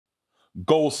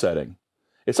Goal setting.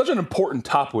 It's such an important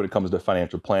topic when it comes to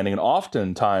financial planning, and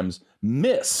oftentimes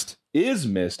is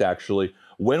missed actually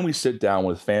when we sit down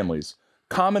with families.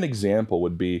 Common example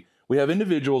would be we have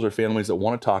individuals or families that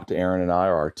want to talk to Aaron and I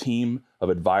or our team of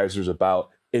advisors about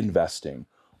investing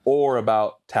or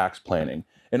about tax planning.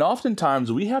 And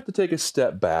oftentimes we have to take a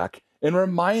step back and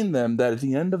remind them that at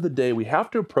the end of the day, we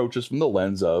have to approach this from the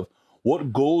lens of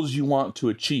what goals you want to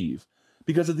achieve.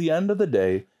 Because at the end of the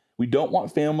day, we don't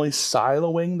want families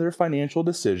siloing their financial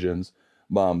decisions,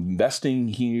 investing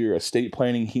here, estate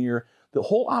planning here. The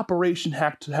whole operation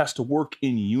has to work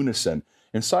in unison.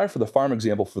 And sorry for the farm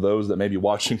example for those that may be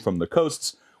watching from the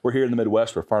coasts. We're here in the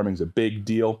Midwest where farming is a big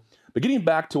deal. But getting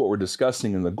back to what we're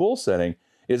discussing in the goal setting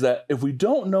is that if we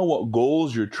don't know what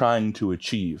goals you're trying to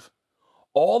achieve,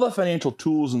 all the financial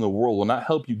tools in the world will not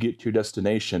help you get to your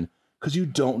destination because you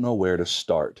don't know where to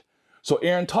start. So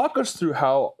Aaron, talk us through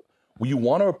how you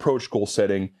want to approach goal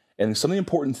setting and some of the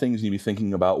important things you need to be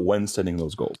thinking about when setting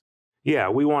those goals. Yeah,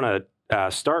 we want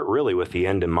to start really with the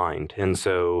end in mind. And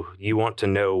so you want to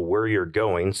know where you're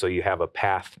going so you have a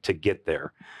path to get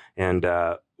there. And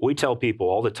we tell people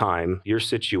all the time, your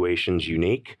situation's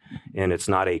unique and it's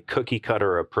not a cookie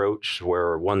cutter approach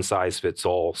where one size fits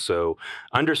all. So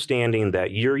understanding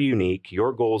that you're unique,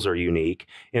 your goals are unique,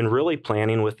 and really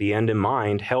planning with the end in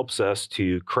mind helps us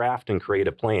to craft and create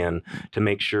a plan to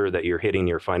make sure that you're hitting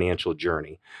your financial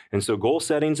journey. And so goal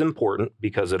setting is important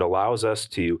because it allows us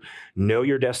to know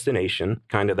your destination,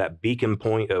 kind of that beacon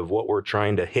point of what we're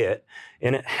trying to hit,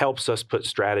 and it helps us put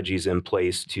strategies in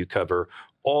place to cover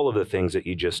all of the things that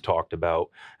you just talked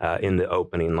about in the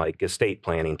opening, like estate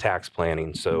planning, tax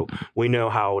planning. So we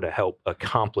know how to help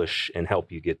accomplish and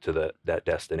help you get to that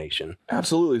destination.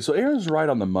 Absolutely. So Aaron's right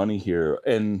on the money here,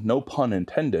 and no pun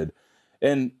intended.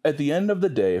 And at the end of the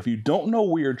day, if you don't know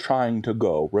where you're trying to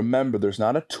go, remember there's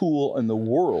not a tool in the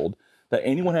world that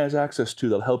anyone has access to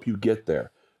that'll help you get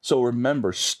there. So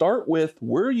remember, start with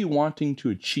where are you wanting to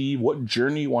achieve, what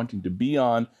journey you wanting to be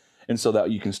on, and so that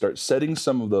you can start setting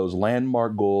some of those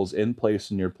landmark goals in place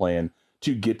in your plan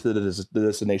to get to the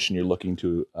destination you're looking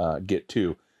to get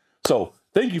to. So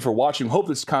thank you for watching. Hope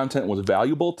this content was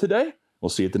valuable today. We'll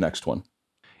see you at the next one.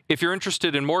 If you're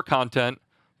interested in more content,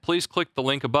 please click the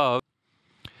link above.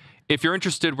 If you're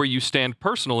interested where you stand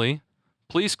personally,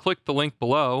 please click the link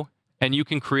below and you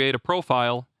can create a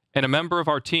profile, and a member of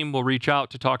our team will reach out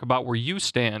to talk about where you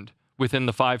stand within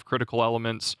the 5 critical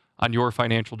elements on your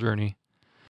financial journey.